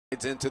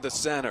It's into the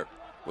center.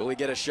 Will he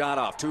get a shot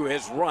off to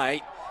his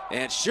right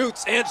and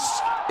shoots and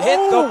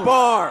hit the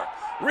bar?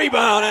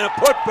 Rebound and a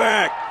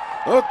putback.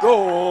 A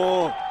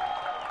goal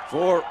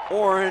for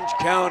Orange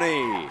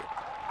County.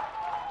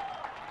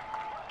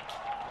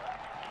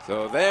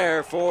 So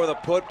there for the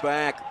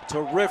putback.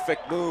 Terrific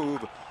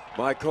move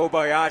by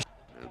Kobayashi.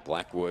 And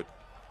Blackwood,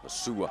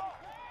 Masua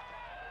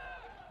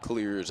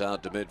clears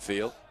out to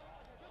midfield.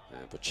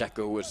 And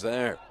Pacheco was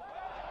there.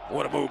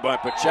 What a move by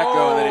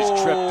Pacheco, and then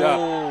he's tripped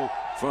up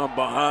from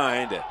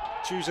behind.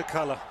 Choose a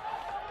colour.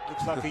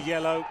 Looks like a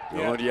yellow.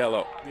 Yeah.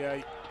 Yellow.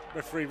 Yeah,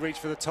 referee reached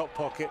for the top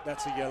pocket.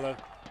 That's a yellow.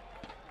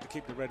 To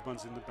keep the red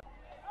ones in the back.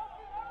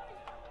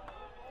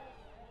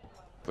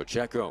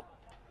 Pacheco.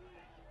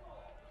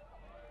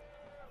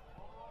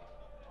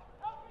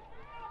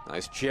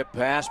 Nice chip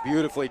pass,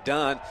 beautifully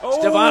done.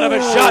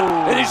 Stefanovic shot,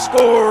 and he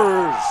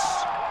scores!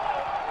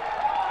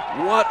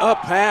 What a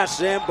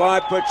pass in by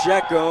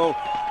Pacheco.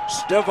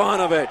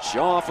 Stefanovic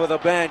off of the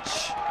bench.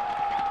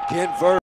 Convert.